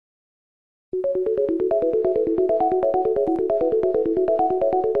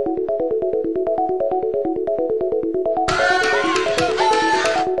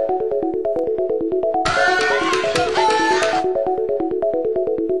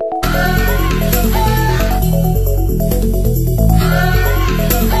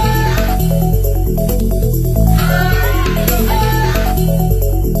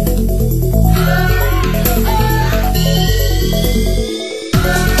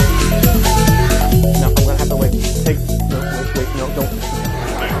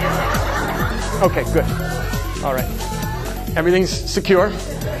Okay, good. All right. Everything's secure.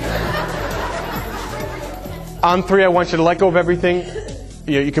 On 3, I want you to let go of everything.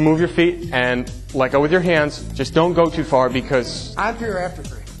 You can move your feet and let go with your hands. Just don't go too far because... On 3 or after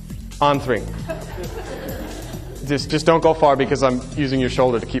 3? On 3. Just don't go far because I'm using your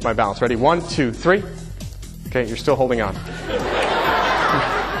shoulder to keep my balance. Ready? 1, 2, 3. Okay, you're still holding on.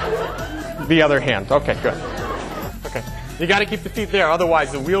 The other hand. Okay, good. Okay. You got to keep the feet there,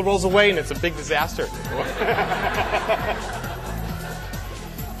 otherwise the wheel rolls away and it's a big disaster.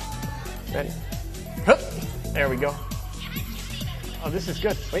 Ready? There we go. Oh, this is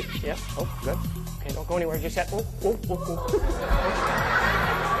good. Wait, yeah. Oh, good. Okay, don't go anywhere just yet. Oh, oh, oh, oh.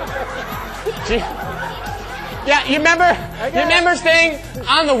 Gee. Yeah, you remember staying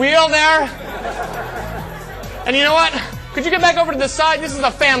on the wheel there? And you know what? Could you get back over to the side? This is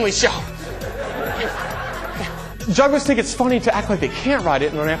a family show. Jugglers think it's funny to act like they can't ride it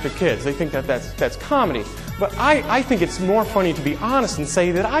and run after kids. They think that's comedy. But I think it's more funny to be honest and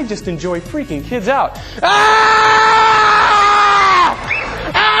say that I just enjoy freaking kids out. Ah!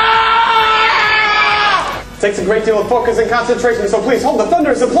 Ah! Takes a great deal of focus and concentration, so please hold the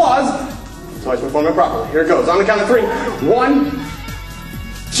thunderous applause until I perform it properly. Here it goes. On the count of 3. 1,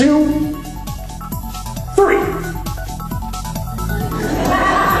 2, 3.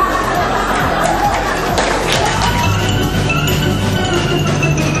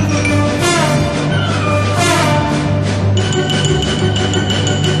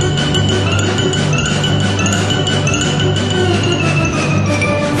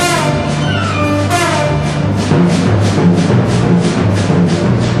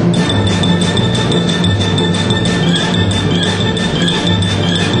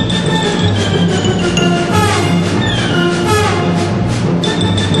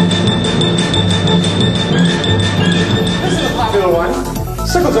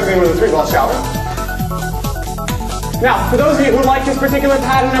 Circle juggling with a 3-ball shower. Now, for those of you who like this particular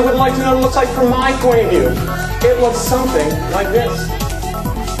pattern, I would like to know what it looks like from my point of view. It looks something like this.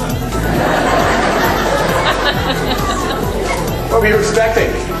 What were you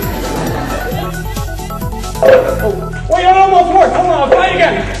expecting? Oh, wait, it almost worked. Hold on, I'll try it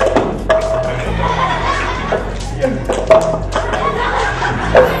again.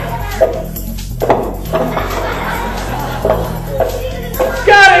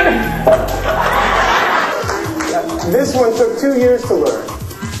 This one took 2 years to learn.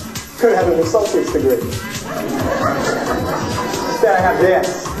 Could have an associate's degree. Instead, I have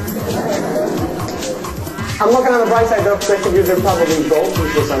this. I'm looking on the bright side though, because I figured they're probably both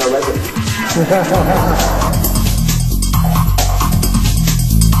useless on our resume.